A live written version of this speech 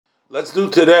Let's do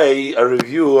today a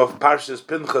review of Parshas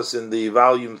Pinchas in the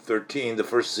volume 13, the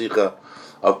first Sikha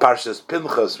of Parshas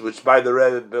Pinchas, which, by the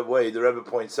way, the Rebbe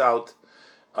points out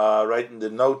right in the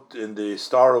note in the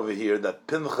star over here that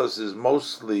Pinchas is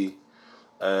mostly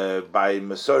by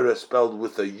Masorah spelled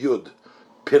with a Yud,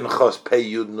 Pinchas Pei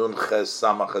Yud Nun Ches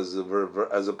Samach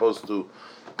as opposed to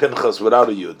Pinchas without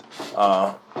a Yud.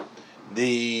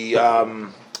 The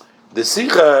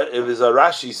Sikha is a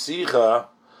Rashi Sikha.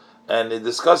 And it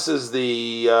discusses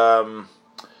the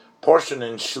portion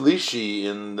in Shlishi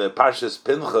in the Parshas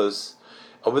Pinchas.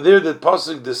 Over there, the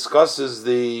pasuk discusses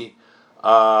the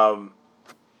how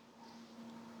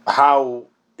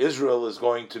Israel is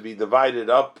going to be divided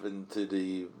up into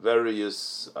the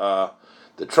various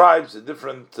the tribes, the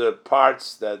different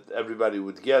parts that everybody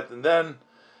would get, and then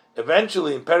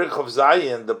eventually in Perek of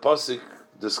Zayin, the pasuk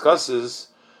discusses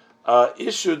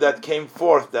issue that came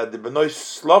forth that the Bnei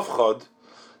Slavchad,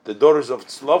 the daughters of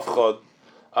Tzlofchad,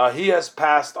 he has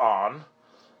passed on,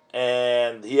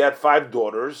 and he had 5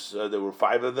 daughters. There were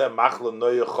 5 of them: Machla,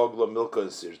 Noya, Chogla, Milka,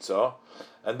 and Sirza.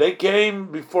 And they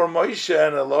came before Moshe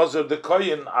and Elazar the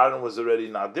Kohen. Aaron was already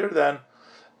not there then,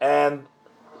 and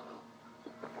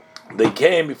they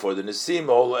came before the Nisim,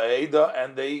 Ola Eida,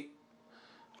 and they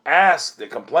asked, they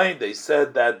complained, they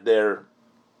said that their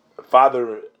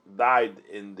father died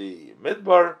in the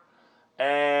Midbar,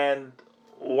 and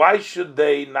why should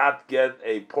they not get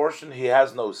a portion? He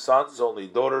has no sons, only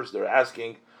daughters. They're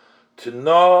asking to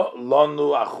no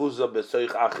lonu achuza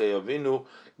besoich achei avinu.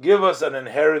 Give us an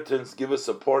inheritance, give us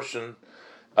a portion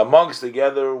amongst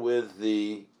together with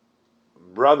the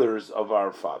brothers of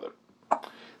our father.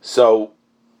 So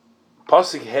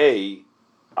pasuk Hey,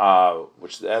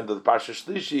 which is the end of the Parsha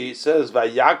Shlishi, says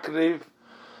Vayakriv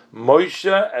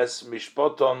Moshe es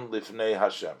mishpoton lifnei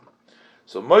Hashem.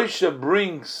 So Moshe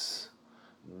brings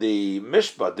the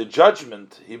mishpat, the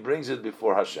judgment, he brings it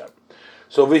before Hashem.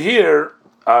 So over here,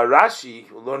 Rashi,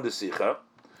 who learned the Sikha,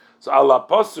 so Allah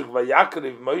pasuk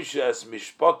vayakriv Moshe es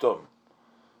mishpatom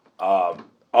of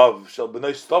shel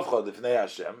bnei Slavchad lifnei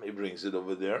Hashem. He brings it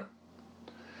over there.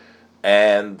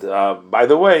 And by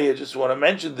the way, I just want to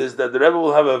mention this, that the Rebbe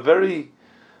will have a very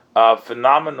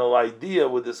phenomenal idea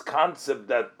with this concept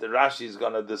that the Rashi is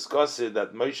going to discuss it,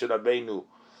 that Moshe Rabbeinu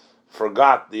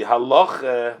forgot the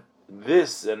halacha.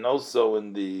 This, and also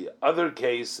in the other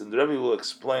case, and the Rebbe will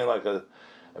explain like an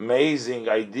amazing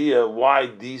idea why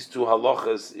these 2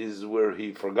 halachas is where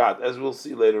he forgot, as we'll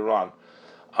see later on.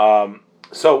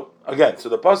 So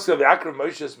the pasuk of Yaakov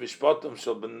Moshe's mishpatim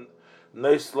shel bnei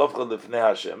Slavchad lifnei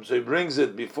Hashem. So he brings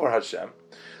it before Hashem.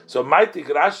 So Maitik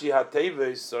Rashi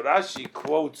Hateves. So Rashi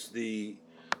quotes the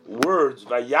words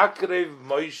Vayakrev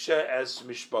Moshe es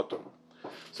mishpatim.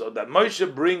 So that Moshe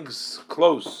brings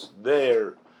close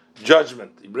their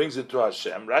judgment, he brings it to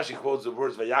Hashem. Rashi quotes the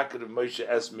words Vayakrev Moshe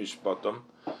es mishpatim,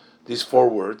 these 4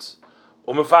 words.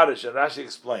 Umefarish, and Rashi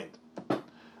explained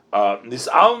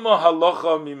Nisalma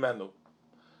halacha mimenu,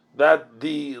 that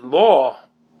the law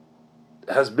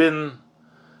has been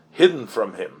hidden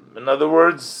from him. In other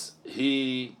words,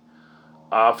 he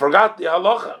forgot the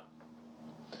halacha.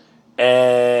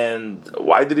 And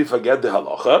why did he forget the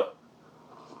halacha?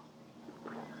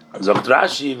 Zogt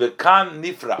Rashi v'kan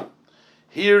nifra.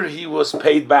 Here he was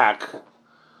paid back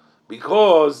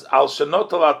because al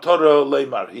shenot al Torah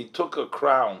leimar, he took a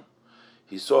crown.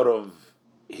 He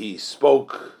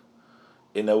spoke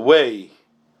in a way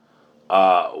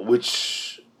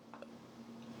which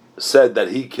said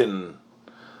that he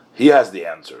has the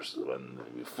answers.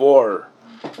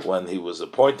 When he was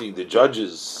appointing the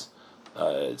judges,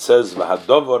 it says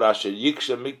v'hadovar asher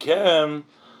yiksha mikem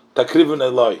takrivun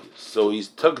eloi. So he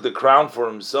took the crown for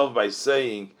himself by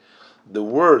saying, the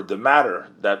matter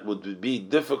that would be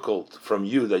difficult from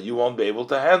you, that you won't be able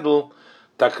to handle,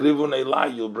 takrivun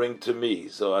elai, you'll bring to me.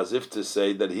 So as if to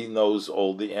say that he knows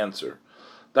all the answer.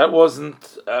 That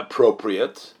wasn't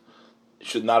appropriate. He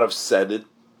should not have said it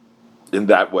in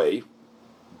that way.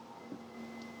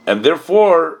 And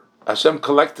therefore, Hashem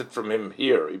collected from him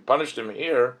here. He punished him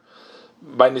here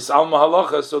by Nisalma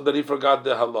halacha, so that he forgot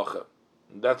the halacha.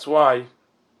 That's why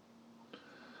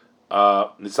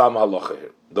Nisalma halacha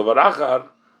here. Dovar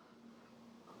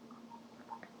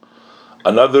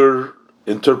another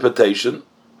interpretation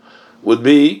would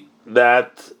be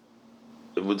that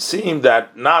it would seem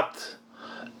that not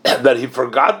that he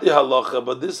forgot the halacha,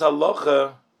 but this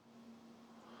halacha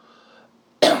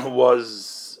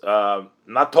was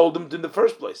not told him in the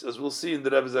first place, as we'll see in the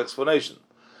Rebbe's explanation.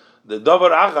 The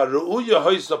Dovar Achar Ru'uya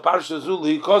Hoysa Parsha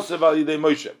Zuli Kosev Al Yidei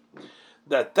Moshe,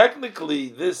 that technically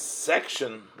this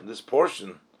section, this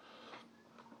portion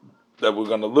that we're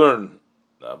going to learn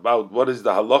about what is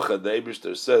the halacha. The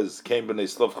Eibishter says, "Came b'nei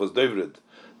slavchos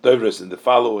doivres," in the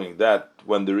following, that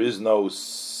when there is no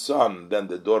son, then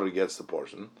the daughter gets the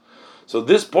portion. So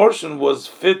this portion was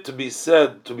fit to be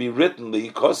said, to be written, li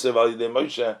kosev al yidei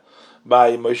Moshe,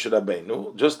 by Moshe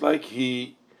Rabbeinu, just like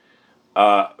he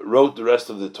wrote the rest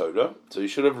of the Torah. So he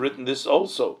should have written this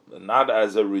also, not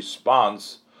as a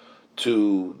response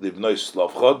to the Bnei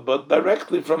Slavchot, but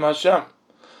directly from Hashem.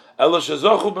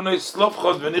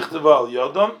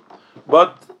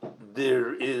 But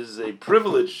there is a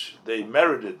privilege they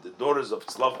merited, the daughters of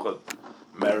Slavchot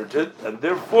merited, and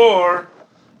therefore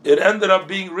it ended up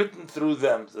being written through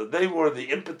them. So they were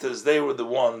the impetus, they were the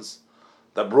ones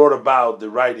that brought about the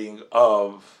writing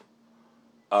of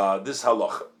this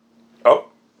halacha. Oh,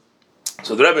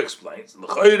 so the Rebbe explains,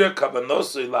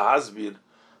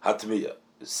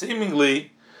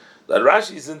 seemingly that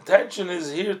Rashi's intention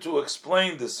is here to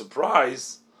explain the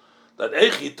surprise that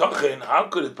how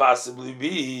could it possibly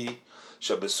be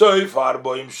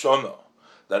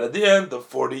that at the end of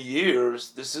 40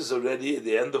 years, this is already at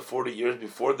the end of 40 years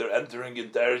before they're entering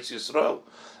into Eretz Yisrael.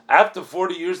 After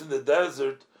 40 years in the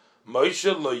desert,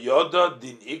 Moshe lo yoda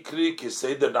din ikri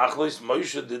kiseder nachlis.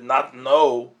 Moshe did not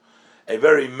know a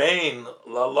very main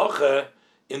laloche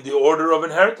in the order of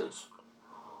inheritance,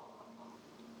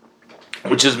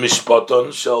 which is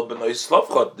mishpaton shel b'nai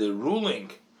Slavchot, the ruling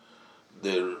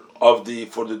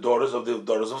for the daughters of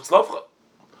Slavchot.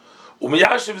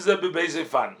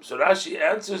 So Rashi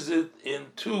answers it in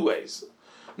two ways.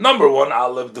 Number one,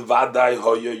 Aleph the Vadai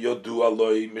Hoyo Yodu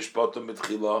Aloi Mishpato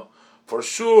Mitchila. For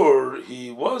sure,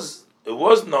 it was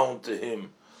known to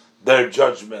him their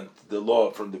judgment, the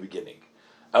law from the beginning.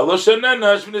 But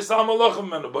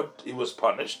he was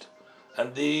punished,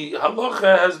 and the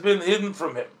halacha has been hidden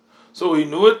from him. So he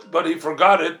knew it, but he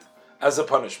forgot it as a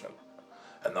punishment.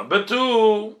 And number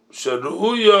two,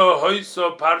 Sharuya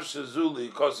Hoyso Parsha Zuli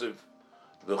Kosiv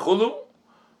V'chulu,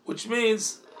 which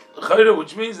means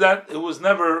that it was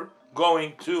never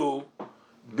going to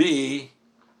be.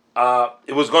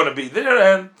 It was going to be there,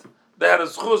 and they had a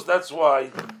schus. That's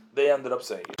why they ended up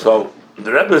saying it. So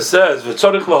the Rebbe says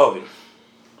v'tzorich lahavim.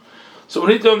 So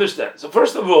we need to understand. So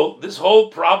first of all, this whole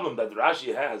problem that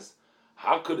Rashi has,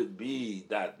 how could it be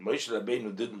that Moshe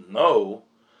Rabbeinu didn't know?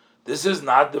 This is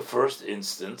not the first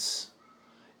instance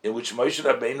in which Moshe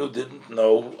Rabbeinu didn't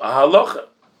know a halacha.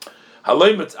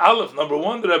 Haloimetz Aleph, number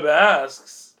one, the Rebbe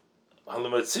asks,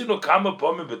 Halometzinu kama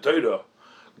pomim b'Torah,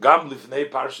 gam lifnei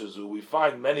parshazu. We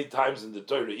find many times in the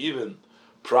Torah, even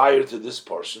prior to this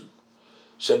portion,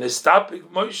 shenistapik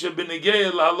Moshe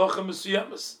b'negei lahalacha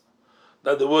mesuyamas,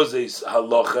 that there was a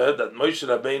halacha that Moshe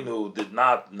Rabbeinu did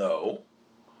not know,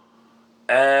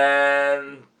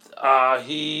 and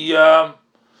he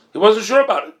wasn't sure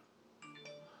about it.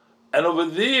 And over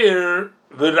there,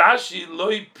 Rashi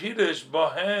loy pirish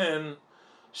bohen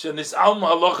shenis'alma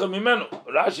halacha mimenu.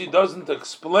 Rashi doesn't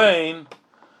explain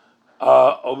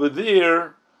over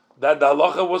there that the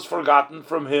halacha was forgotten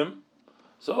from him.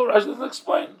 So Rashi doesn't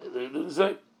explain. He doesn't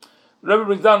say. Rebbe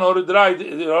brings down order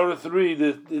 3,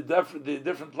 the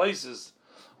different places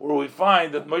where we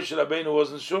find that Moshe Rabbeinu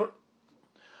wasn't sure.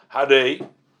 Harei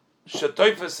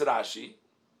shetoifes Rashi.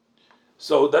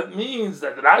 So that means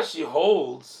that Rashi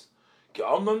holds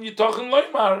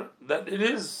that it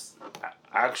is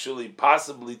actually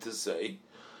possibly to say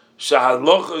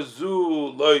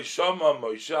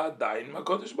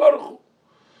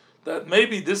that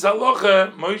maybe this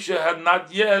halacha Moshe had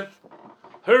not yet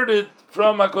heard it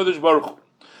from HaKadosh Baruch Hu.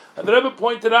 And the Rebbe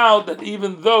pointed out that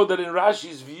even though that in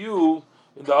Rashi's view,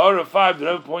 in the Hora 5, the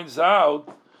Rebbe points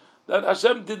out that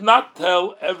Hashem did not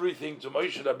tell everything to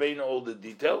Moshe Rabbeinu, all the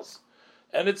details,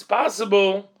 and it's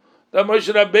possible that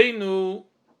Moshe Rabbeinu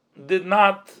did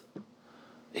not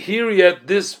hear yet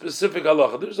this specific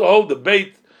halacha. There's a whole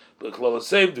debate, where the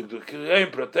sent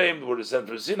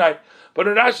from Sinai. But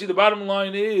in Rashi, the bottom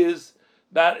line is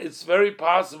that it's very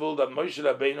possible that Moshe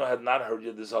Rabbeinu had not heard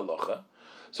yet this halacha.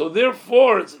 So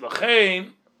therefore, it's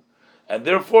lachein, and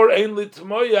therefore ein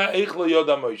litmoya eich lo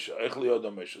yoda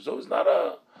Moshe. So it's not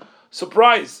a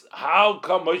surprise. How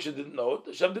come Moshe didn't know it?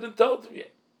 Hashem didn't tell it to him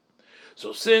yet.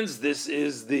 So since this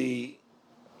is the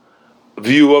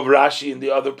view of Rashi in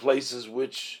the other places,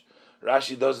 which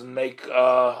Rashi doesn't make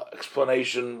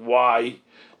explanation why,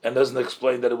 and doesn't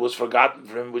explain that it was forgotten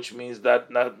from him, which means that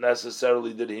not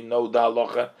necessarily did he know the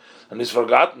halacha and is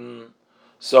forgotten.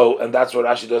 So, and that's what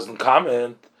Rashi doesn't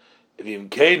comment.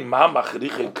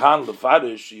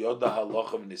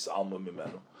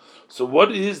 So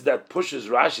what is that pushes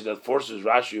Rashi, that forces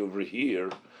Rashi over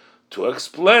here to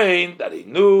explain that he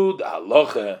knew the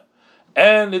halacha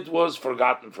and it was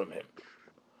forgotten from him?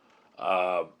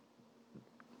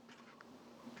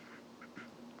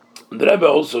 The Rebbe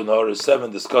also in Orah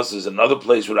 7 discusses another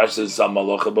place where Rashi says some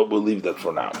malacha, but we'll leave that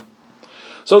for now.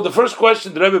 So the first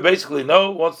question the Rebbe basically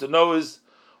wants to know is,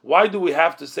 why do we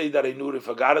have to say that I knew if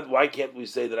I got it? Why can't we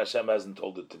say that Hashem hasn't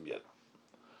told it to him yet?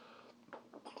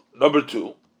 Number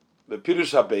 2, the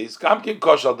Pirush HaBeis, Kamkin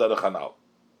Koshal Derech.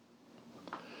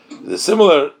 The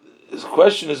similar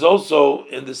question is also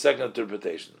in the second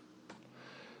interpretation.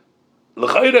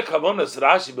 L'chayre kavonas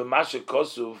Rashi b'mashe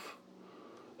kosuv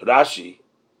Rashi.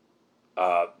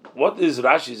 What is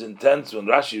Rashi's intent when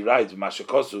Rashi writes b'mashe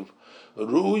kosuv?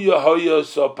 Ruya hoya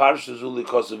so parsha zuli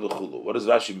kosuv v'chulu. What does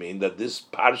Rashi mean? That this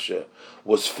parsha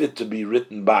was fit to be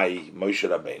written by Moshe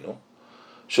Rabbeinu.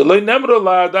 Shaloi nemro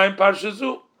la'adayin parsha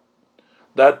zu.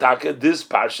 That this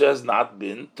parsha has not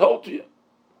been told to you.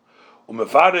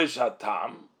 Umefarish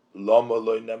hatam loma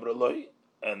loy nemro loy.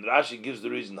 And Rashi gives the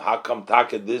reason how come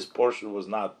this portion was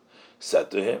not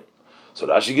said to him. So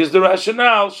Rashi gives the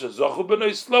rationale shezochu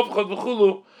b'nei Slavcha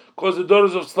v'chulu, because the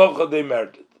daughters of Slavcha they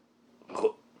merited.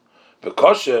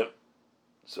 V'koshe.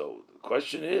 So the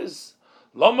question is,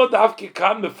 lama davki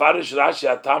kam mefarish Rashi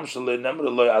atam shalei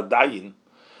nemro loy adayin.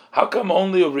 How come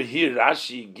only over here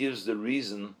Rashi gives the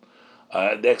reason,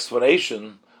 the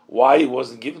explanation why it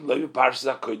wasn't given Levi Parshas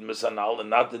HaKodim Mesanal and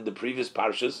not in the previous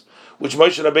Parshas, which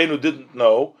Moshe Rabbeinu didn't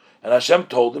know, and Hashem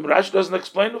told him. Rashi doesn't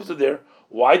explain over there.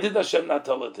 Why did Hashem not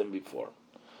tell it to him before?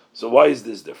 So why is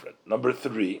this different? Number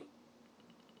 3,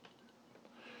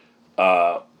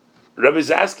 Rebbe is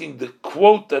asking the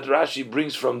quote that Rashi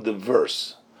brings from the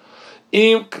verse.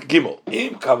 Im Gimel,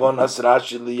 Im Kavonas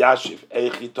Rashi liyashiv,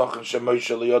 Eichi tochen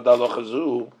sheMoshe liyod alo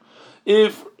chazu.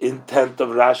 If intent of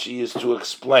Rashi is to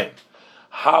explain,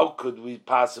 how could we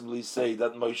possibly say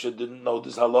that Moshe didn't know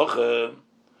this halacha?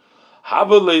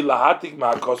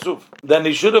 Then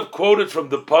he should have quoted from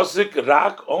the pasuk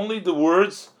Rak only the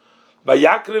words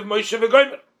Vayakriv Moshe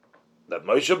v'goymer, that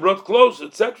Moshe brought clothes,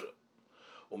 etc.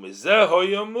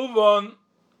 Move on,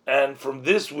 and from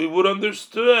this we would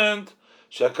understand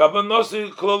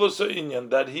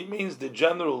that he means the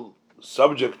general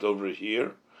subject over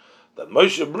here, that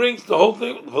Moshe brings the whole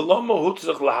thing.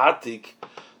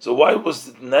 So why was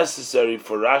it necessary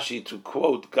for Rashi to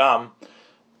quote Gam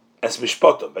es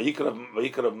mishpotom?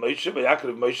 Vayikrav Moshe,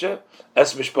 Vayakriv Moshe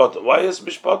es mishpotom. Why es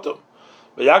mishpotom?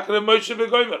 Vayakriv Moshe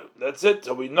v'goymer. That's it.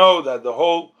 So we know that the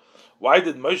whole. Why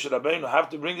did Moshe Rabbeinu have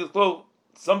to bring his clothes?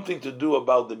 Something to do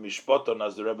about the mishpotom,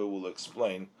 as the Rebbe will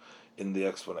explain in the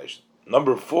explanation.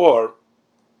 Number 4,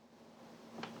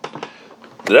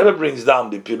 the Rebbe brings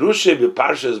down the Pirushe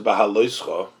b'Parshas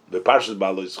Bahaloischa.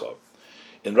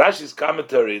 In Rashi's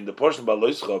commentary, in the portion of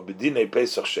Bahaloischa, B'dinei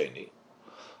Pesach Sheni,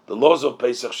 the laws of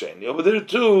Pesach Sheni. Over there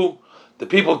too, the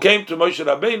people came to Moshe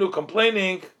Rabbeinu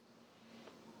complaining,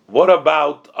 what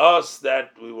about us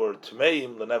that we were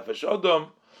Tmeim, L'nefesh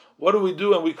Odom? What do we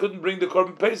do? And we couldn't bring the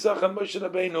Korban Pesach. And Moshe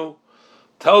Rabbeinu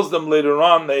tells them later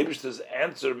on, the Eibishter's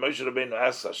answer, Moshe Rabbeinu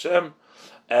asks Hashem,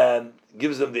 and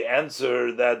gives them the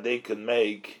answer that they can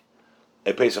make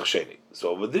a Pesach Sheni. So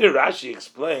over there, Rashi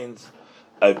explains,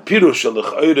 a Pirush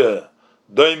L'ch'oire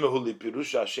Doimehu li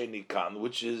Pirusha Sheni Kan,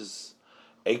 which is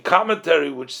a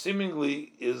commentary which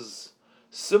seemingly is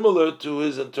similar to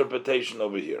his interpretation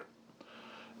over here.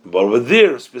 But over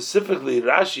there, specifically,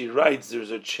 Rashi writes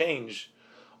there's a change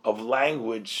of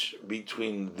language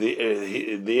between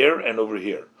there and over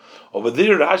here. Over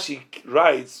there, Rashi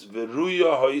writes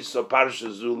Veruya hoisa parsha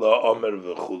zula omer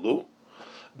v'chulu,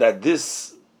 that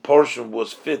this portion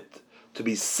was fit to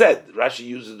be said. Rashi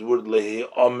uses the word lehi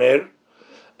omer,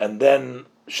 and then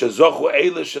shezochu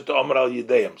eile sheta omer al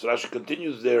yideim. So Rashi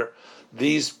continues there.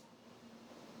 These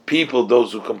people,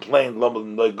 those who complained,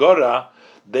 Legora,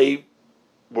 they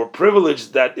were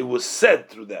privileged that it was said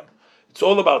through them. It's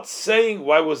all about saying.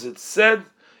 Why was it said?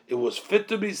 It was fit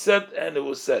to be said, and it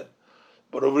was said.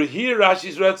 But over here,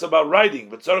 Rashi's writes about writing.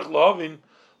 But tzarich lahavin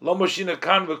lo moshina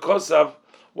kan v'kosav.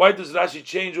 Why does Rashi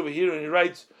change over here? And he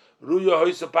writes Ruya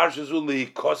hoisa parsha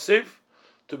zuli kosev,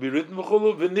 to be written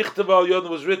v'chulu, v'nichtav al yod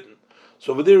was written.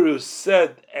 So over there it was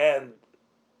said, and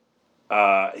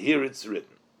here it's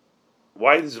written.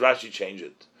 Why does Rashi change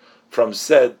it from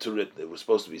said to written? It was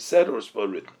supposed to be said or supposed to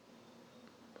be written.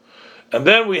 And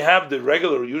then we have the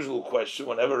regular, usual question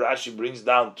whenever Rashi brings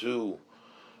down two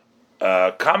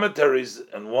commentaries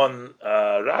and one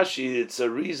Rashi. It's a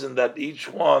reason that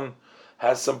each one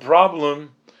has some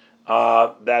problem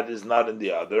that is not in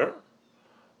the other.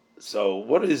 So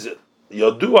what is it?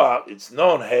 Yodua, it's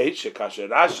known, hey, shekasher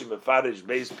Rashi mefarish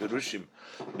beis pirushim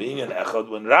being an echad,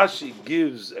 when Rashi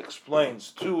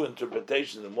explains two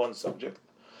interpretations in one subject,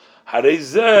 harei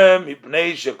zeh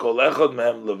mipnei shekol echad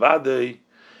mehem levadei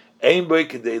It's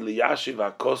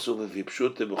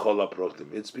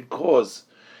because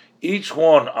each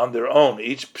one on their own,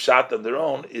 each pshat on their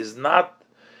own,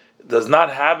 does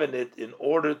not have in it in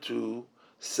order to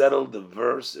settle the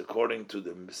verse according to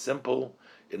the simple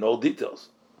in all details.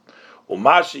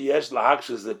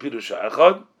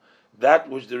 That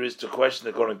which there is to question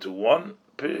according to one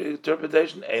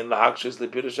interpretation,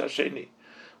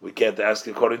 we can't ask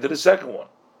according to the second one.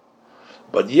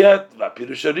 But yet, the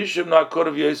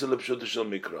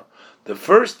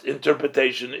first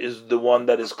interpretation is the one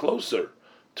that is closer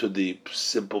to the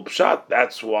simple pshat.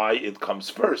 That's why it comes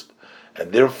first.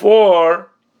 And therefore,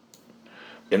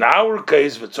 in our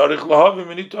case, we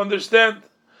need to understand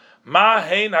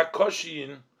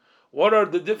what are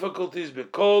the difficulties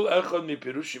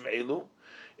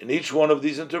in each one of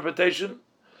these interpretations.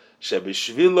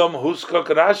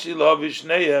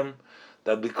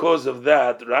 That because of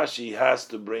that, Rashi has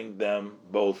to bring them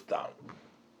both down.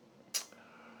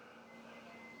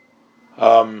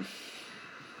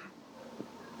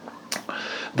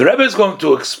 The Rebbe is going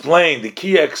to explain, the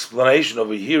key explanation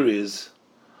over here is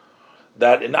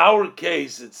that in our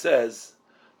case it says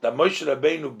that Moshe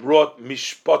Rabbeinu brought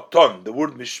mishpaton, the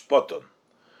word mishpaton.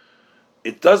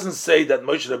 It doesn't say that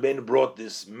Moshe Rabbeinu brought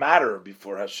this matter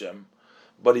before Hashem,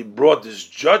 but he brought this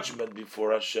judgment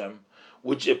before Hashem,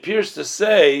 which appears to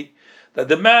say that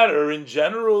the matter in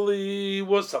generally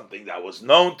was something that was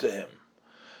known to him.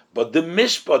 But the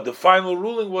mishpat, the final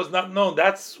ruling, was not known.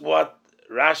 That's what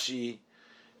Rashi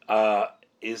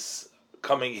is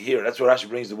coming here. That's where Rashi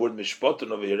brings the word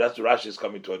mishpaton over here. That's what Rashi is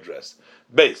coming to address.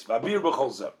 Base. So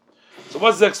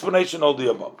what's the explanation of the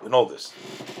above in all this?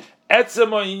 The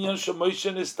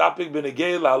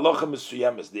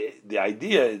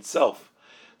idea itself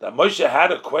that Moshe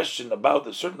had a question about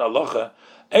a certain halacha,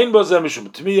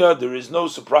 there is no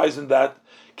surprise in that.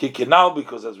 Kikinal,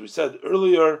 because as we said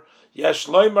earlier, Yesh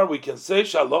Loimar, we can say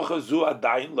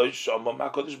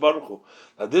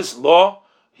that this law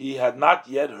he had not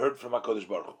yet heard from HaKadosh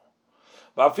Baruch Hu.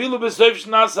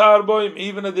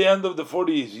 Even at the end of the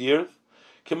 40th year,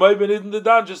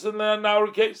 just in our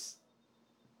case.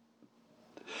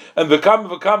 And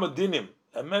v'kama dinim,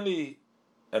 and many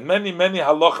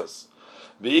halachas,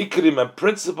 v'ikrim, and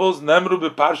principles, nemru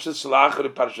b'parshas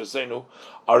shalachar parshasenu,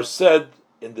 are said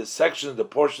in the sections, the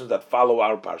portions that follow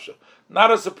our parsha.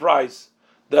 Not a surprise.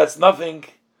 That's nothing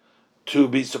to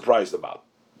be surprised about.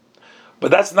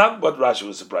 But that's not what Rashi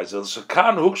was surprised.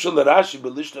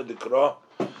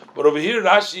 But over here,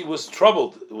 Rashi was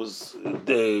troubled. It was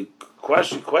the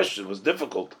question was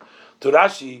difficult to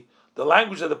Rashi. The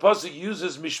language that the pasuk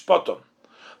uses mishpatom.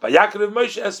 Vayakrev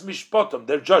Moshe es mishpatom,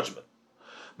 their judgment.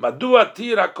 Madua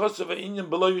tira kosev inyan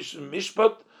beloy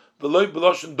mishpat beloy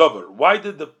beloshen dover. Why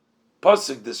did the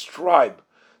pasuk describe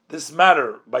this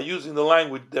matter by using the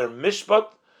language their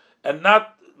mishpat and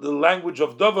not the language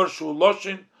of dover shu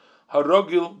loshin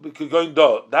harogil b'kigoin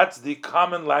do? That's the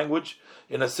common language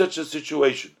in such a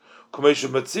situation. Kumeshu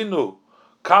metzinu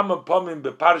kama pomim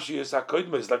beparshiyos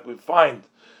hakoidmes, like we find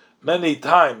many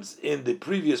times in the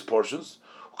previous portions,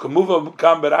 and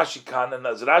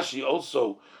as Rashi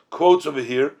also quotes over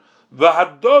here,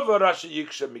 it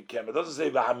doesn't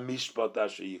say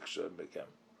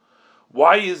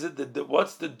why is it that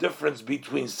what's the difference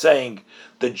between saying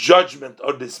the judgment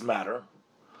or this matter?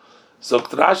 So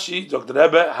Rashi, Dr.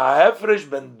 Rebbe, ha'efresh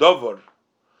ben dover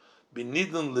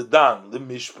b'nidun lidan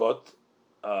limishpot.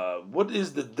 What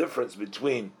is the difference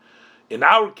between, in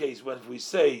our case, when we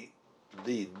say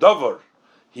the dover,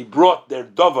 he brought their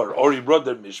dover or he brought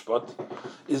their mishpat,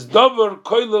 is dover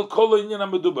koilel kolo inyan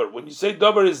hameduber. When you say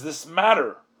dover is this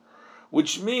matter,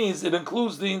 which means it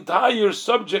includes the entire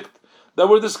subject that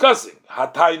we're discussing,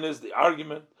 hatainis, the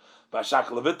argument, vashak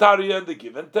levitaria, the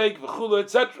give and take, v'chulu,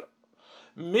 etc.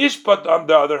 Mishpat, on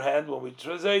the other hand, when we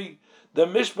say the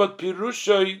mishpat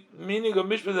pirushay, meaning of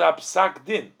mishpat is apsak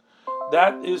din,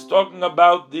 that is talking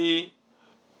about the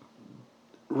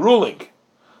ruling.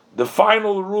 The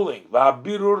final ruling,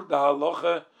 v'habirur the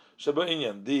halacha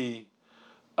sheba'inyan, the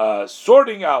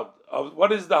sorting out of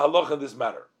what is the halacha in this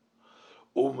matter.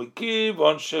 U'mikiv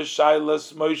on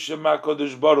sheshaylas Moshe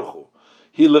ma'kodesh baruch hu,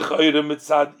 hi lechoyre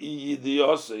mitzad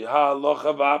iyidiyosei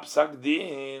halacha v'apsak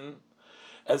din.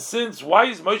 And since, why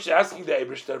is Moshe asking the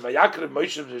Eibishter, v'yakrev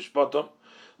Moshe v'shpotom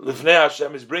lifnei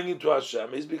Hashem, is bringing to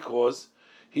Hashem, is because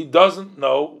he doesn't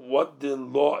know what the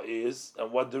law is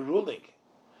and what the ruling.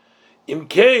 Im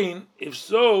Kain, if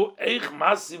so, eich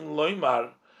masim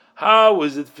loimar, how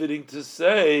is it fitting to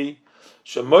say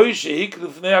sheMoshe hikri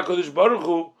l'fnei HaKadosh Baruch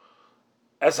Hu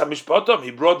es hamishpatom,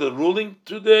 he brought the ruling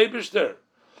to the Eibishter,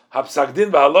 hapsak din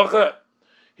v'halacha,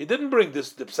 he didn't bring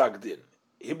this to psak din.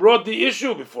 he brought the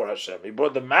issue before Hashem. He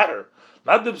brought the matter,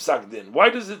 not the psak din. Why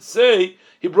does it say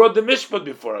he brought the mishpat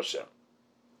before Hashem?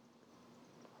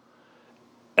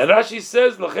 And Rashi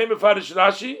says, L'chem mefarish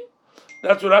Rashi,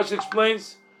 that's what Rashi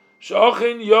explains,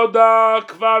 She'ochin yoda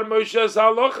kvar Moshe's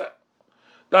halacha.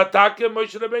 That take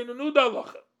Moshe Rabbeinu knew the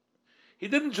halacha. He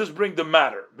didn't just bring the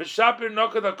matter. B'shapir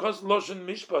nokad hakos loshen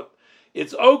mishpat.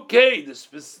 It's okay,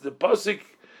 the pasuk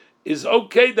is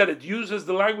okay that it uses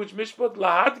the language mishpat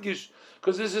lahadgish,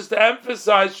 because this is to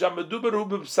emphasize shamaduberu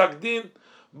b'psakdin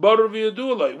baruch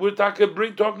v'yadulai. We're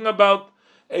talking about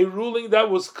a ruling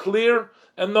that was clear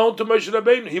and known to Moshe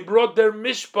Rabbeinu. He brought their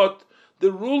mishpat,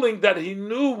 the ruling that he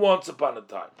knew once upon a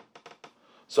time.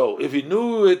 So if he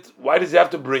knew it, why does he have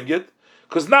to bring it?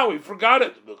 Because now he forgot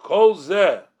it.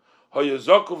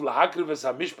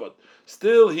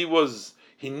 Still, he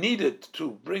needed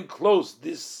to bring close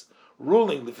this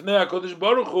ruling. Because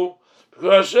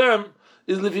Hashem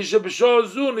is because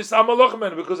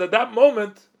at that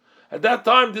moment, at that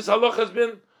time, this halach has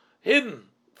been hidden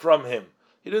from him.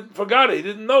 He didn't forget it. He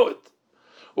didn't know it.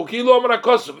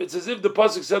 It's as if the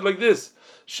pasuk said like this: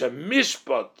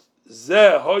 Shemishpat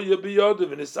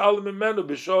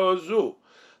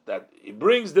that he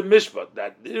brings the mishpat,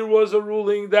 that there was a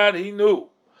ruling that he knew.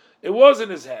 It was in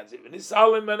his hands, even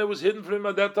Nisalim, and it was hidden from him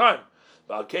at that time.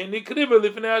 He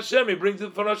brings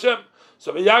it from Hashem.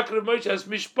 So V'yakriv Moshe has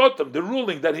mishpatim, the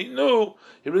ruling that he knew,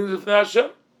 he brings it from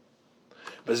Hashem.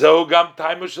 This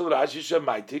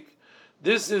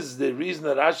is the reason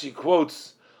that Rashi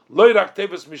quotes Loirak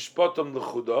Tevas Mishpatim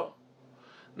L'chuda.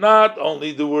 Not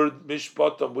only the word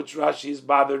mishpatim, which Rashi is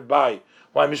bothered by.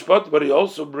 Why mishpat? But he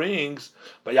also brings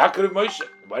Vayakriv Moshe.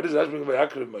 Why does Rashi bring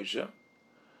Vayakriv Moshe?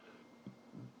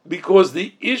 Because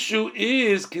the issue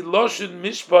is Kiloshin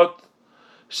Mishpat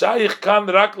Shaykh Kan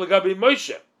Rak Lagabi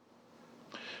Moshe.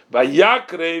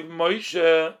 Vayakriv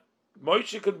Moshe.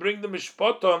 Moshe could bring the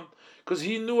mishpatim because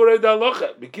he knew already the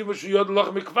halacha. Because he knew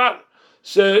halacha mikvar.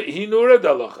 So he knew already the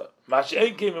halacha.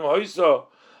 Mashen came in hoisa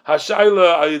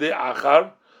hashayla ayidei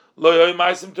achar.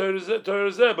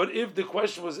 But if the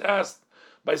question was asked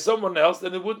by someone else,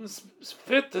 then it wouldn't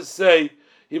fit to say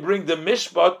he bring the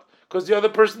mishpat because the other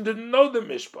person didn't know the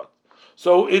mishpat.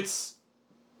 So it's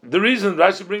the reason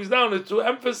Rashi brings down is to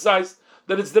emphasize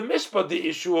that it's the mishpat the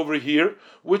issue over here,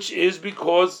 which is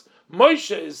because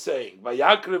Moshe is saying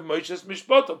Vayakriv Moshe's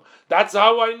mishpatim. That's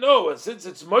how I know, and since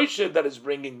it's Moshe that is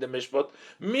bringing the mishpat,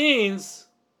 means.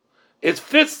 It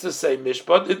fits to say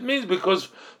mishpat. It means because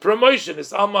from Moshe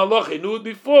it's al malach. He knew it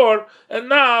before, and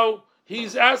now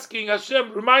he's asking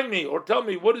Hashem, remind me or tell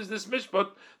me what is this mishpat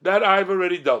that I've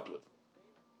already dealt with.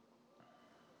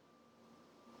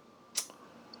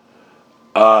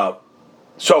 But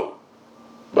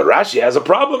Rashi has a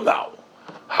problem now.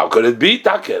 How could it be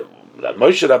that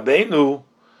Moshe Rabbeinu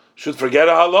should forget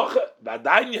a halacha?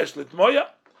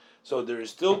 So there is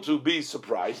still to be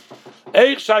surprised.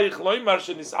 How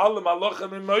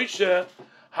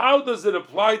does it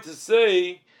apply to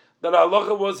say that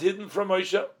halacha was hidden from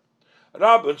Moshe?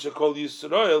 Rabban Shekol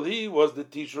Yisrael, he was the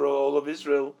teacher of all of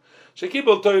Israel.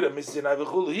 Shekibel Torah Misinai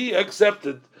v'chulu, he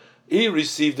accepted, he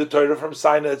received the Torah from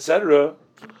Sinai, etc.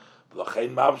 That's why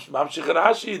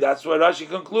Rashi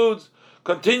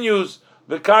continues,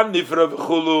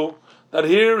 that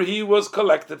here he was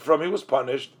collected from, he was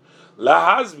punished.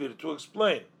 Lahazbir, to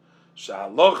explain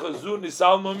that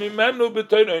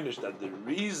the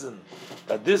reason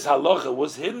that this halacha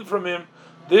was hidden from him,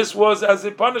 this was as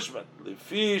a punishment.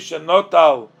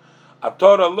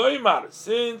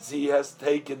 Since he has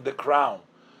taken the crown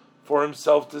for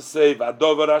himself to save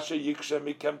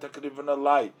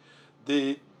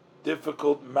the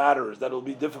difficult matters that will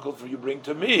be difficult for you to bring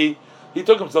to me, he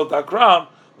took himself that crown.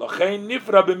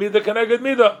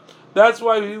 That's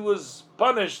why he was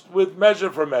punished with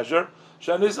measure for measure.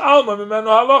 That the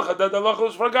halacha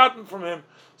was forgotten from him,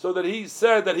 so that he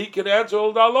said that he could answer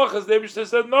all the halachas. David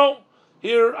said, "No,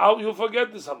 here you'll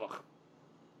forget this halacha."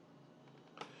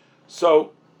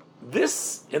 So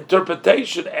this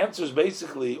interpretation answers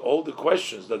basically all the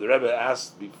questions that the Rebbe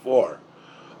asked before.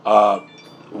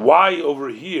 Why over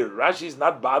here Rashi is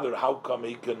not bothered? How come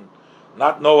he can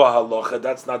not know a halacha?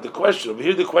 That's not the question. Over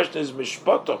here the question is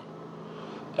mishpatim.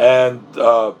 And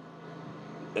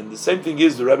the same thing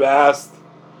is, the Rebbe asked,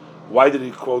 why did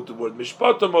he quote the word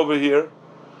mishpatim over here?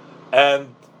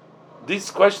 And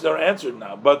these questions are answered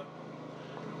now. But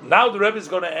now the Rebbe is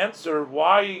going to answer,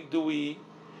 why do we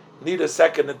need a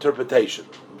second interpretation?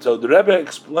 So the Rebbe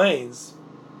explains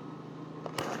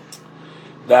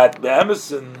that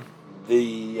Emerson,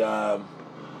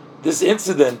 this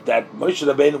incident that Moshe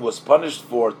Rabbeinu was punished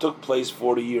for took place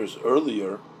 40 years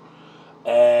earlier,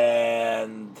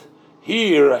 and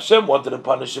Here, Hashem wanted to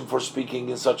punish him for speaking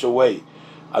in such a way.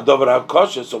 Adover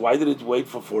HaKosher, so why did it wait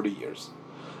for 40 years?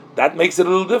 That makes it a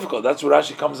little difficult. That's where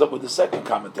Rashi comes up with the second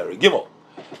commentary. Gimel.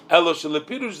 Elo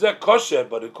shelepirush zeh kosher,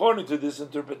 but according to this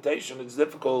interpretation, it's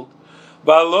difficult.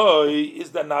 Baloi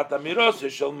is the not amirose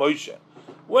shel Moshe.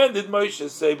 When did Moshe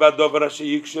say, Badover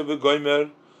HaSheyikshe v'goymer,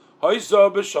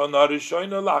 hoiso b'shana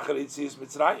rishoyna lachar yitzias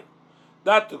Mitzrayim?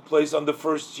 That took place on the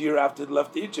first year after it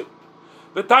left Egypt.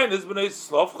 When was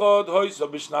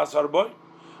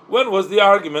the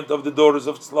argument of the daughters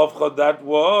of Tzlofchad? That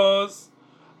was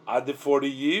at the 40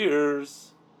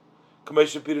 years. As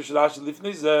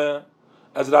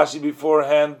Rashi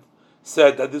beforehand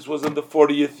said that this was in the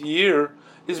 40th year,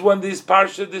 is when this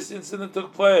incident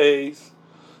took place.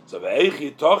 So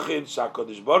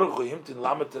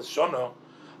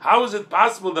how is it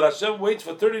possible that Hashem waits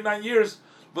for 39 years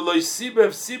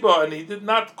and he did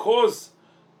not cause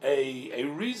a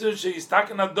reason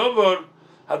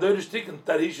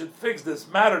that he should fix this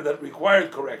matter that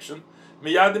required correction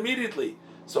miyad immediately?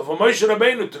 So for Moshe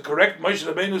Rabbeinu to correct Moshe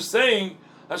Rabbeinu saying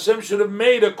Hashem should have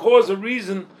made a cause, a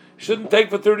reason, shouldn't take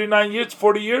for 39 years,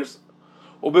 40 years.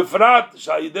 Ubefrat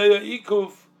shayideya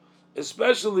ikuf,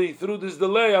 especially through this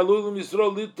delay, alulim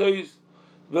Yisrael litois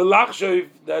velachshav,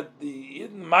 that the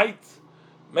Yidden might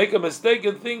make a mistake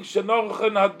and think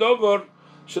shenochen hadover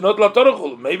shenot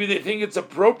latorachul. Maybe they think it's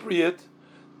appropriate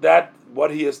that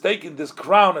what he has taken this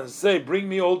crown and say, bring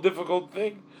me all difficult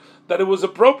thing, that it was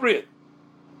appropriate.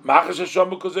 They heard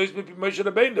Moshe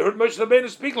Rabbeinu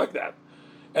speak like that,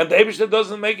 and the Eibishter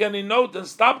doesn't make any note and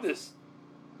stop this.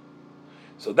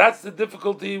 So that's the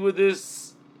difficulty with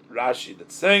this Rashi,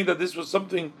 that's saying that this was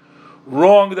something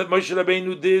wrong that Moshe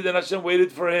Rabbeinu did, and Hashem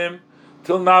waited for him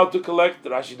till now to collect.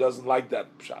 Rashi doesn't like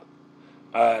that pshat.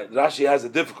 Rashi has a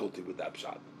difficulty with that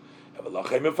pshat.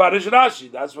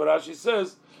 Rashi, that's what Rashi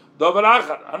says.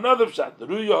 Another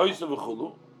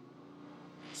pshat.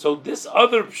 So this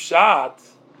other pshat,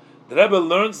 the Rebbe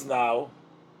learns now,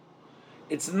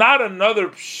 it's not another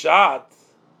pshat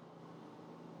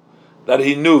that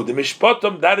he knew. The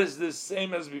mishpatim, that is the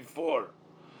same as before.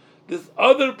 This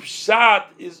other pshat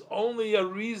is only a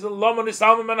reason, lama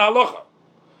nisalmim and halacha.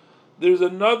 There's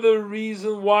another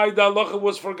reason why the halacha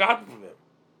was forgotten from him.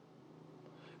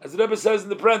 As the Rebbe says in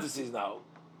the parentheses now,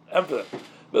 Emperor,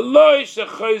 it's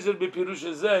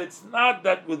not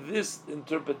that with this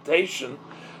interpretation,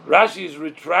 Rashi is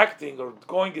retracting or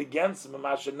going against him from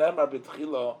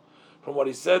what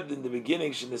he said in the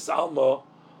beginning, Shenisalmo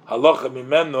halacha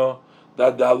mimeno,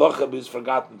 that the halacha is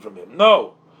forgotten from him.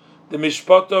 No, the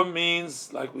mishpato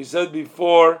means, like we said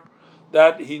before,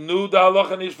 that he knew the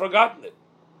halacha and he's forgotten it.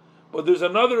 But there's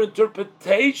another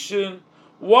interpretation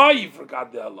why he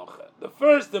forgot the halacha. The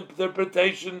first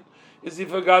interpretation is he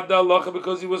forgot the halacha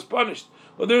because he was punished.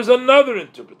 But there's another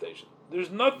interpretation.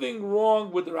 There's nothing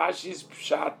wrong with Rashi's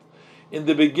pshat in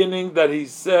the beginning that he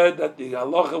said that the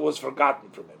halacha was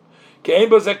forgotten from him.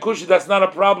 That's not a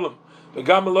problem.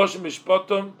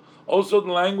 Also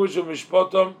the language of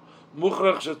mishpatom,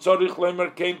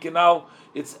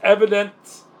 it's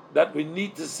evident that we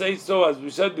need to say so, as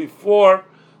we said before,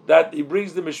 that he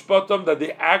brings the mishpatom, that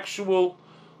the actual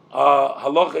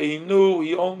halacha he knew,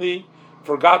 he only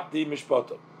forgot the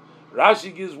mishpatom.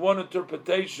 Rashi gives one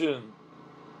interpretation.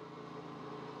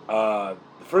 The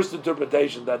first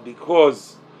interpretation, that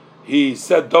because he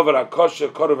said dover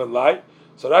hakosher korov and lie.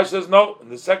 So Rashi says no. And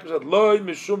the second said loy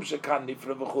mishum shekan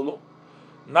nifre v'chulu,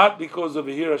 not because over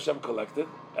here Hashem collected,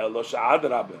 elo she'ad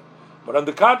rabbe, but on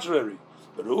the contrary,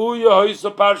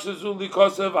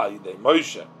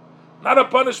 Moshe, not a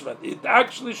punishment. It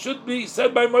actually should be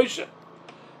said by Moshe.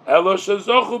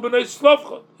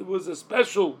 It was a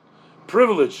special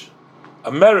privilege,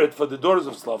 a merit for the daughters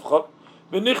of Slavchot,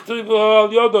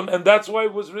 and that's why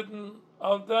it was written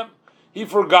on them. He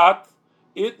forgot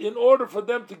it in order for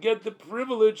them to get the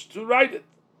privilege to write it.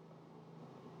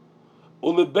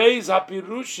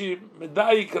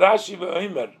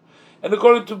 And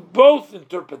according to both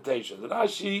interpretations,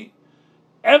 Rashi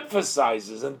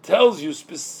emphasizes and tells you,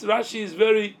 Rashi is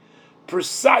very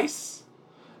precise,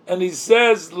 and he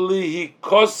says, that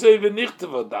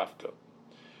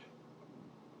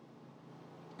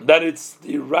it's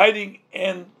the writing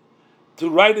and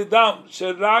to write it down.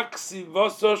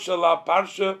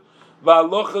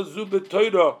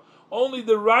 Only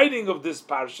the writing of this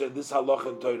parsha, this halach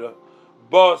and Torah,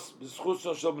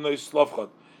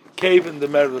 cave in the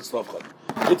merit of Slavchot.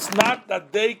 It's not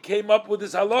that they came up with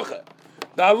this halacha.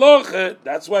 The halacha,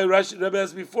 that's why Rashi Rebbe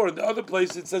asked before. In the other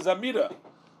place it says Amira.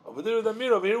 Over there the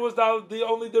Amira. Over here was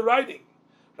only the writing.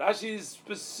 Rashi is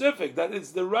specific that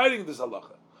it's the writing of this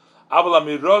halacha. Aval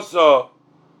Amirosa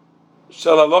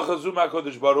Shel halacha zu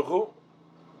ma'kodesh baruch hu.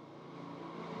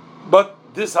 But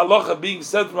this halacha being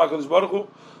said from HaKadosh Baruch Hu,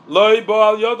 Loi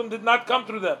Bo'al Yodom did not come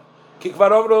through them.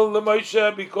 Kikvar Omro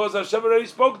LeMoshe, because Hashem already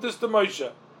spoke this to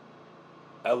Moshe.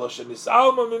 Elo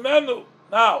shenis'alma mimenu.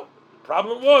 Now, the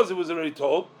problem was, it was already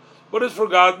told, but it's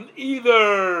forgotten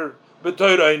either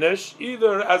b'toir einish,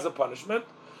 either as a punishment,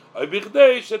 or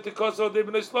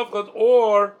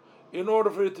in order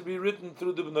for it to be written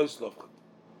through the B'nai Slavchot.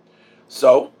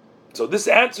 So this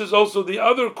answers also the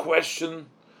other question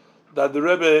that the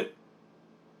Rebbe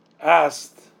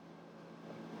asked,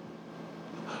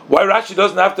 why Rashi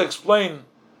doesn't have to explain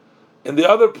in the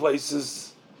other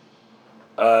places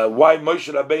why Moshe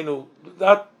Rabbeinu,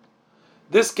 that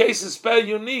this case is very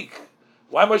unique.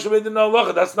 Why Moshe Rabbeinu didn't know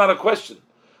halacha? That's not a question.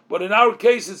 But in our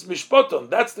case, it's mishpoton.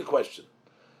 That's the question.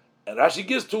 And Rashi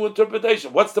gives two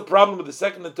interpretations. What's the problem with the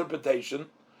second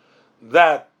interpretation?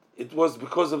 That it was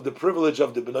because of the privilege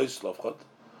of the B'nai Slavchot.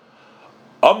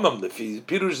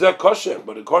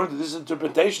 But according to this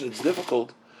interpretation, it's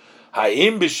difficult.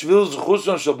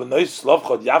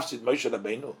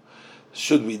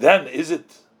 Should we then,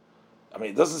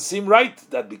 it doesn't seem right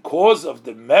that because of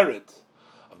the merit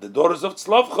of the daughters of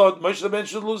Tzlavchot, Moshe Rabbeinu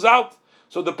should lose out.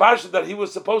 So the parsha that he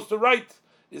was supposed to write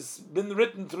is been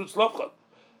written through Tzlavchot.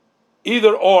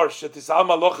 Either or, shetisal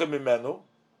malochem mimenu.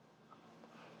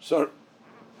 So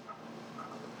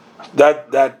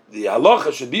that the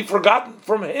halacha should be forgotten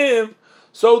from him,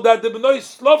 so that the B'nai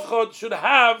Slavchot should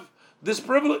have this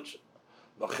privilege.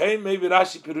 That's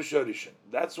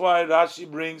why Rashi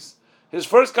brings his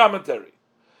first commentary.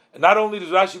 And not only does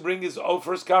Rashi bring his own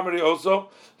first commentary,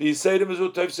 also, he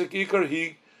takes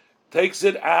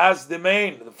it as the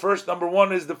main. The first, number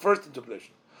one, is the first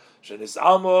interpretation.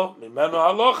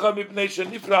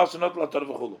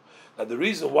 That the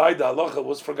reason why the halacha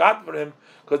was forgotten for him,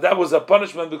 because that was a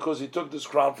punishment because he took this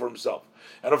crown for himself.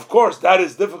 And of course, that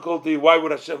is difficulty. Why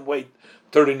would Hashem wait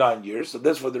 39 years? So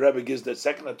that's what the Rebbe gives the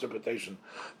second interpretation,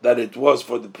 that it was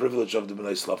for the privilege of the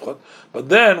B'nai Slavchot. But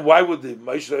then, why would the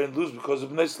Moshe Rabbeinu lose because of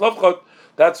B'nai Slavchot?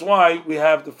 That's why we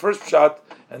have the first shot,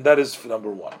 and that is number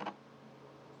one.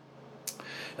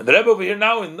 And the Rebbe over here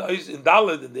now in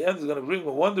Dalet, in the end, is going to bring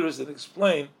a wondrous and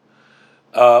explain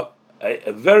a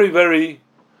very, very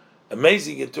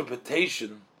amazing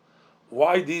interpretation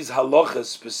why these halachas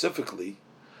specifically,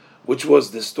 which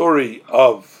was the story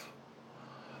of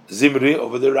Zimri.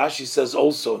 Over there Rashi says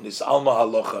also in this Alma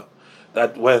halacha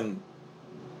that when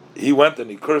he went and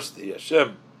he cursed the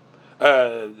Hashem,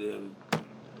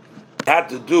 had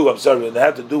to do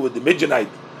with the Midianite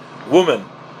woman.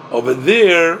 Over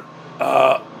there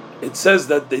it says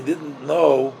that they didn't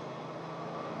know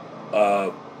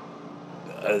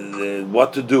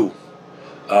what to do.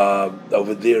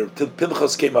 Over there, till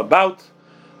Pinchas came about,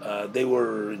 they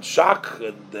were in shock,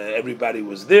 and everybody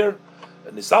was there.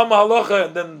 And the Salma halacha,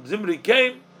 and then Zimri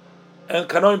came, and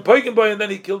Kanoim Poigenboy, and then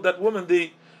he killed that woman,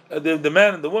 the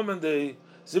man and the woman, the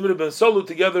Zimri ben Solu,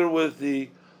 together with the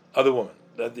other woman,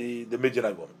 the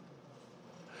Midianite woman.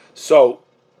 So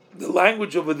the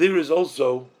language over there is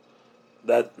also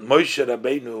that Moshe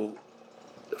Rabbeinu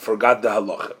forgot the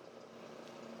halacha.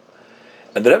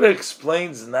 And the Rebbe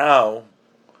explains now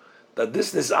that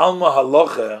this is Alma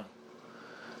halacha,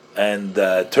 and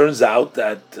turns out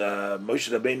that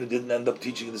Moshe Rabbeinu didn't end up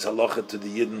teaching this halacha to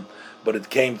the Yidden, but it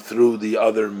came through the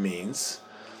other means,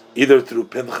 either through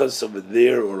Pinchas over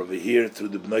there or over here through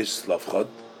the B'nai Slavchot.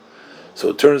 So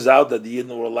it turns out that the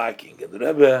Yidden were lacking, and the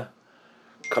Rebbe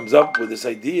comes up with this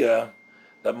idea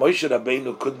that Moshe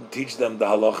Rabbeinu couldn't teach them the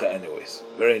halacha anyways.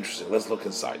 Very interesting. Let's look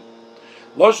inside.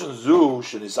 Loshen zu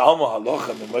shenis alma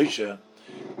halacha me Moshe.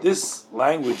 This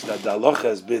language that the halacha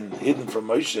has been hidden from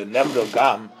Moshe, nemro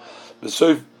gam,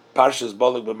 b'soif parshas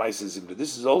Balak b'maaseh Zimri.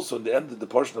 This is also in the end of the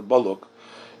portion of Balak,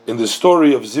 in the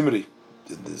story of Zimri,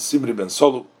 the Zimri ben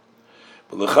Solu.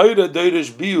 But l'chayre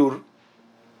deirish biur.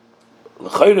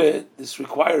 L'chayre, this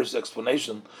requires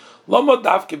explanation. Lama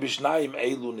dafke b'shnayim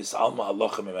eilu nis alma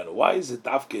halacha memenu. Why is it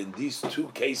dafke in these two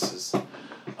cases?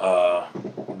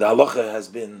 The halacha has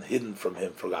been hidden from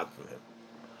him, forgotten from him.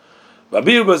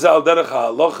 Babir bazal derech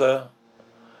halacha,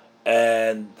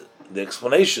 and the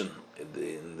explanation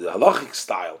in the halachic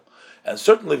style, and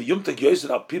certainly yumtek yoser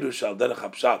al pirush al derech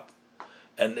hapshat,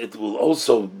 and it will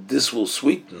also, this will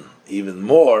sweeten even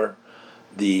more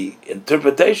the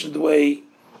interpretation, the way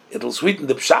it will sweeten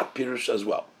the pshat pirush as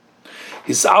well.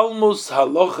 His almus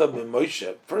halacha mi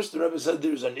Moshe. First, the Rebbe said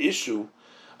there is an issue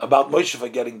about Moshe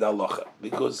forgetting the halacha,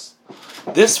 because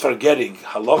this forgetting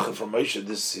halacha from Moshe,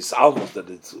 this is almus that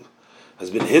it has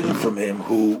been hidden from him.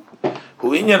 Who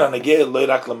inyan anagei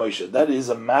loirak la Moshe. That is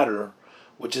a matter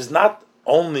which is not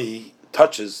only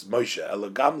touches Moshe.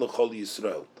 Elagam lechol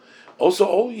Yisrael. Also,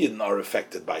 all Yidden are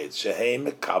affected by it. Sheheim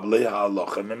mekablei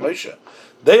ha'alocha min Moshe.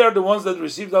 They are the ones that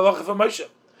received the halacha from Moshe.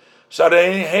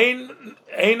 Sharein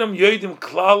einam yodim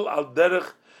klal al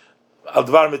derech al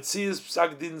dvar metzias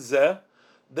psak din zeh.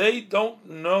 They don't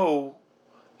know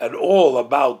at all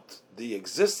about the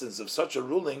existence of such a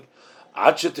ruling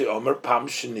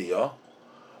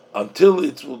until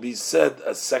it will be said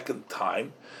a second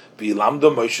time.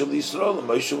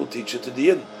 Moshe will teach it to the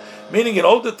Yidden. Meaning, in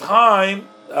all the time,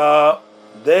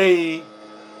 they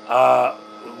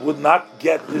would not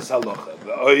get this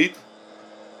halacha.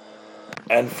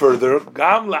 And further,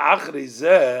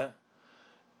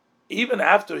 even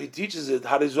after he teaches it,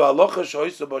 it is a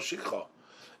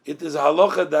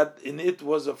halacha that in it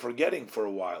was a forgetting for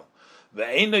a while.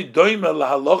 It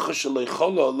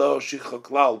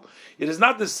is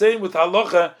not the same with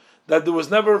halacha that there was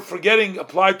never forgetting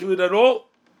applied to it at all.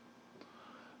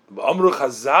 Amru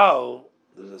Chazal,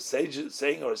 there's a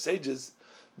saying or sages,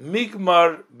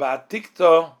 Migmar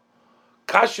ba'tikto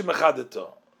kashi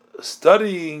mechadeto.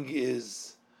 Studying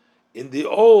is in the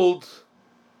old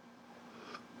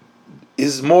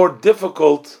is more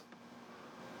difficult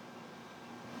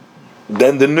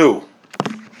than the new.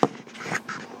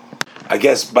 I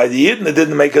guess by the Yidden it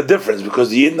didn't make a difference because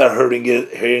the Yidden are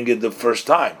hearing it the first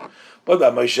time. But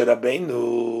by Moshe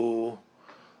Rabbeinu,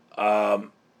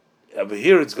 over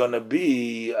here it's going to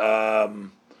be because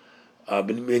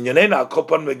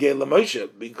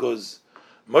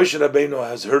Moshe Rabbeinu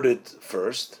has heard it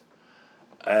first,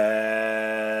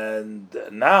 and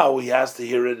now he has to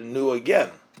hear it anew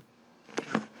again.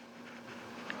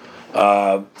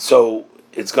 So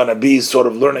it's going to be sort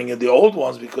of learning in the old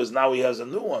ones because now he has the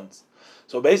new ones.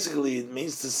 So basically, it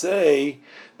means to say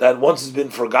that once it's been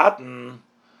forgotten,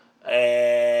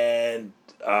 and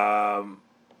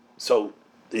so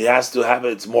he has to have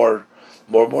it. It's more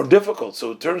difficult.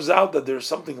 So it turns out that there's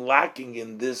something lacking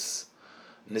in this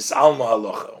nisalma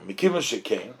halacha. Mikivon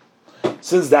shekain,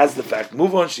 since that's the fact,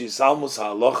 move on. Shisalmus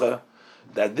halacha,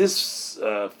 that this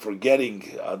forgetting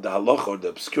the halacha or the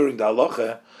obscuring the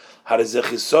halacha,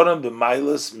 harizechisoran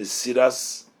b'mailas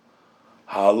misiras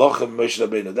halacha Moshe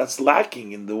Rabbeinu. That's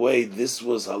lacking in the way this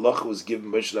halacha was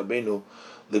given Moshe Rabbeinu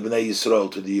L'Bnei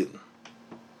Yisrael to the Yidden.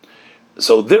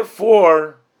 So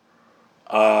therefore,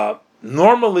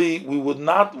 normally we would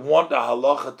not want a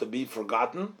halacha to be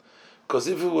forgotten, because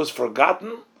if it was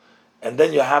forgotten and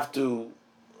then you have to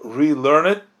relearn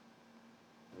it,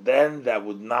 then that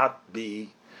would not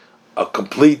be a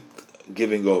complete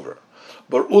giving over.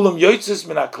 But ulam yotzes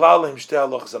min haklalim shtei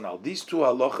halachas anal. These two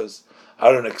halachas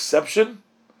are an exception.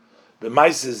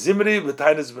 B'maise Zimri,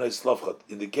 b'tainas b'nei Slavchot.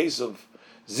 In the case of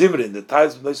Zimri, in the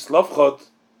tainas b'nei Slavchot,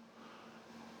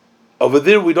 over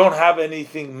there we don't have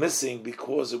anything missing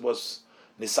because it was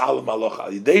Nisal Malocha.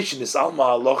 Yidesh Nisal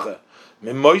Malocha.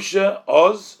 Mimoshe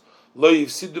Oz lo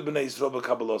yifsidu b'nei Yisrael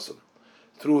b'kabbalosam.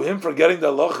 Through him forgetting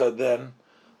the halacha, then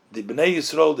the Bnei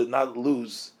Yisrael did not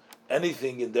lose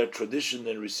anything in their tradition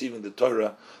in receiving the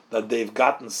Torah, that they've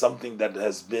gotten something that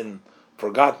has been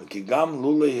forgotten. Kigam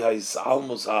lulei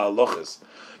ha'is'almus ha'halachas.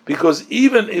 Because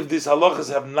even if these halachas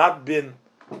have not been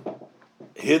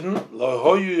hidden,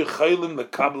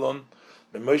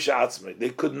 they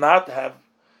could not have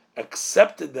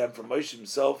accepted them from Moshe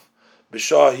himself,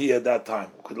 b'shahi at that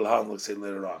time. We'll say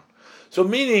later on. So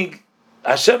meaning,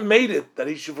 Hashem made it that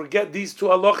he should forget these two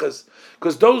halachas,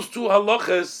 because those two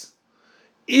halachas,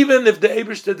 even if the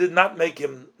Eibishter did not make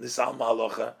him this alma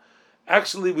halacha,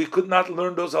 actually we could not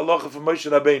learn those halacha from Moshe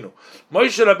Rabbeinu.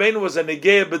 Moshe Rabbeinu was a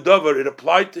negeya bedover; it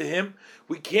applied to him.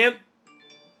 We can't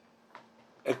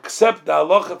accept the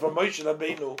halacha from Moshe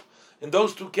Rabbeinu in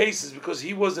those two cases because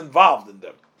he was involved in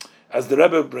them, as the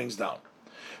Rebbe brings down.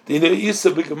 The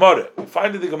Isa b'Gemara, we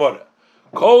find in the Gemara,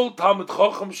 Kol Talmud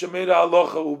Chacham shemeira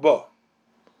halacha uba.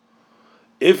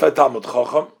 If a Talmud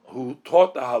Chacham who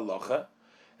taught the halacha,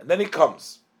 and then he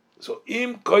comes, so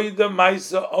im koydem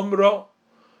ma'isa omro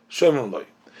shemim loy.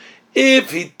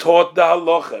 If he taught the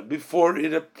halacha before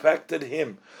it affected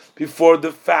him, before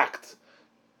the fact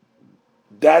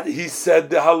that he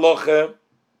said the halacha,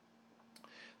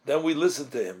 then we listen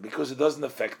to him because it doesn't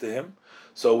affect him.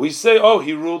 So we say, oh,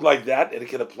 he ruled like that, and it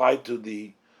can apply to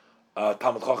the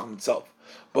Talmud Chacham itself.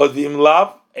 But the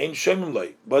imlav ain't shemim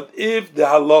loy. But if the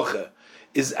halacha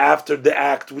is after the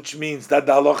act, which means that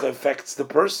the halacha affects the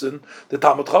person, the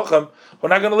Talmud Chacham, we're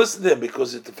not going to listen to him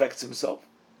because it affects himself.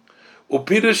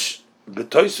 Upirush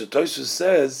b'Toysus, Toysus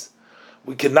says,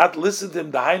 we cannot listen to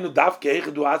him. That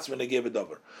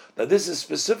this is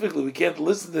specifically, we can't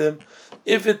listen to him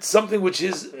if it's something which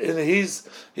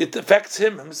it affects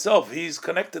him himself. He's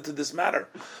connected to this matter.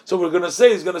 So he's going to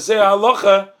say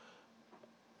halacha.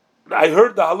 I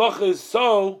heard the halacha is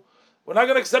so. We're not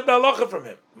going to accept the halacha from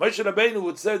him. Moshe Rabbeinu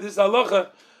would say this halacha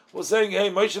was saying,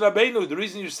 hey, Moshe Rabbeinu, the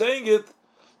reason you're saying it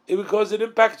is because it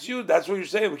impacts you. That's what you're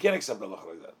saying. We can't accept the halacha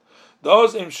like that.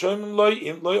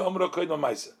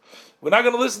 We're not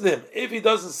going to listen to him if he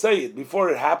doesn't say it before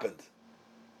it happened.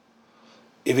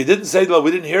 If he didn't say it,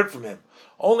 we didn't hear it from him.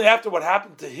 Only after what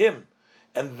happened to him,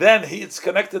 and then it's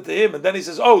connected to him, and then he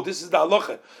says, oh, this is the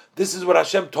halacha. This is what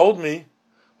Hashem told me.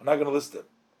 We're not going to listen to him.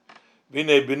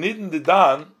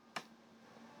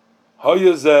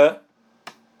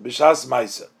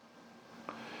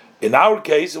 In our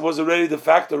case, it was already, the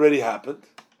fact already happened,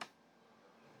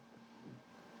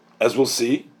 as we'll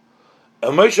see.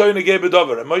 And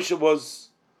Moshe was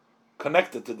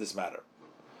connected to this matter.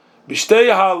 In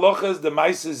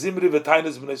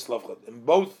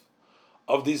both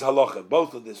of these halachas,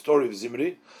 both of the story of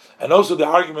Zimri, and also the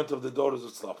argument of the daughters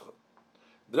of Tzlafcha.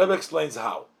 The Rebbe explains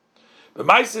how. In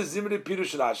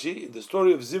the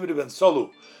story of Zimri ben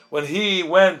Solu, when he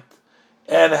went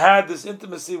and had this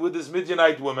intimacy with this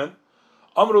Midianite woman,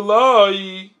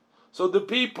 Amrullah, so the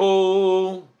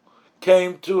people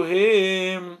came to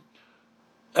him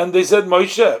and they said,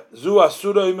 Moshe, Zu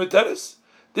Asura Imeteres.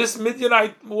 This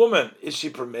Midianite woman, is she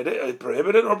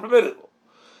prohibited or permitted?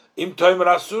 Im Toimer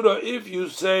Asura, if you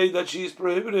say that she is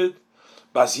prohibited,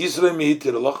 Bas Yisrael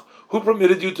Mihitirlach, who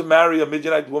permitted you to marry a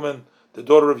Midianite woman, the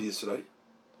daughter of Yisrael?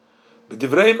 But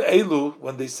Divreim Elu,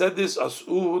 when they said this,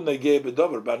 Asu Negei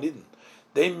Bedover Banidin,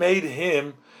 they made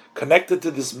him connected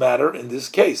to this matter in this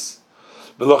case.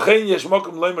 Belochein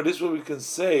Yeshmokum Leimer, this is what we can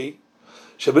say.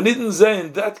 Shabanidin Zeh,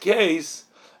 in that case,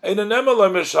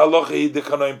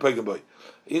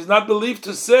 he's not believed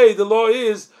to say the law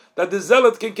is that the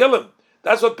zealot can kill him.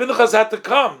 That's what Pinchas had to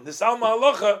come, this Alma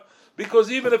Halacha, because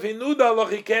even if he knew the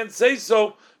halacha, he can't say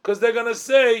so, because they're going to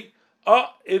say,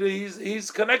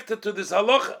 he's connected to this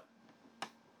halacha.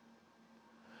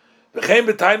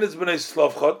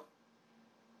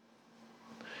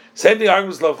 Same thing,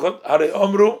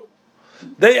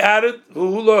 they added,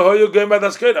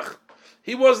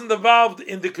 he wasn't involved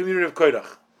in the community of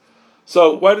Koirach.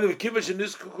 So why did the Kivash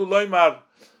Niskuku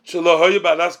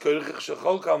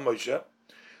Moshe?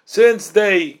 Since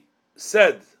they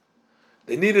said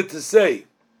they needed to say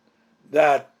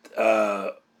that,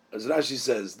 as Rashi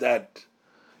says, that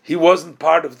he wasn't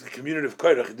part of the community of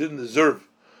Koirach, he didn't deserve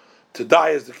to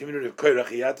die as the community of Koirach.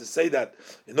 He had to say that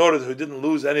in order that he didn't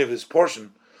lose any of his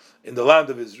portion in the land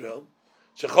of Israel.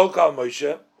 Shechol Kal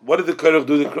Moshe. What did the Koirach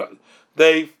do?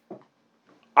 They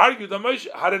argued that Moshe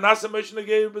had an asa Moshe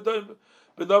Negei B'Dava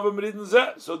Meridin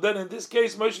Zeh. So then, in this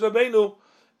case, Moshe Rabbeinu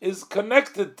is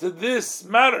connected to this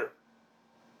matter,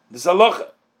 this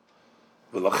halacha.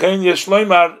 V'lachein yesh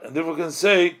loymar, and therefore we can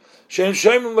say she'en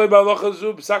shoymim lo b'halacha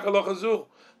zu b'sak halacha zu,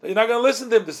 that you're not going to listen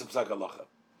to him this b'sak halacha.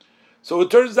 So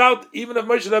it turns out, even if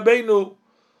Moshe Rabbeinu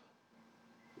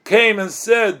came and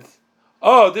said,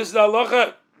 "Oh, this is the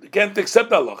halacha," you can't accept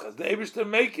the halacha. The Eibush to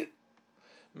make it.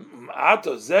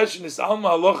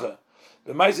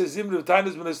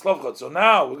 So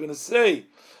now we're going to say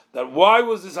that why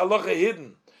was this halacha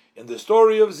hidden in the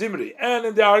story of Zimri and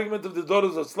in the argument of the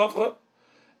daughters of Tzlafcha?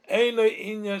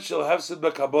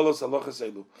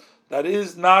 That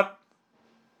is not,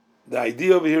 the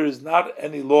idea over here is not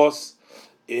any loss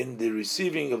in the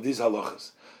receiving of these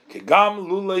halachas.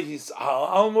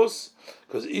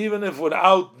 Because even if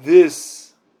without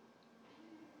this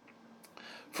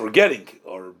forgetting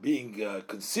or being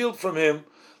concealed from him,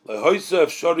 there was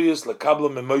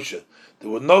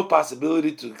no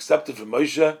possibility to accept it from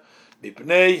Moshe, because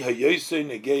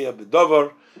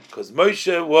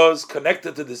Moshe was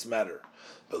connected to this matter.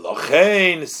 So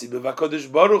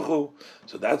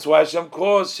that's why Hashem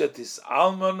calls that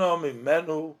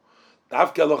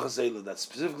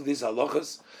specifically these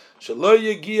halachas, so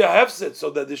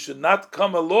that there should not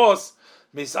come a loss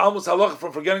from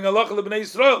forgetting halacha to Bnei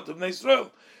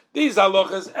Yisrael. These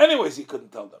halachas, anyways, he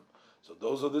couldn't tell them. So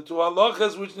those are the two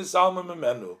halachas which Nisalma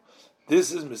Memenu.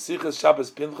 This is Mesichas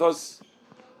Shabbos Pinchas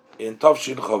in Tov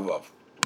Shin Chavav.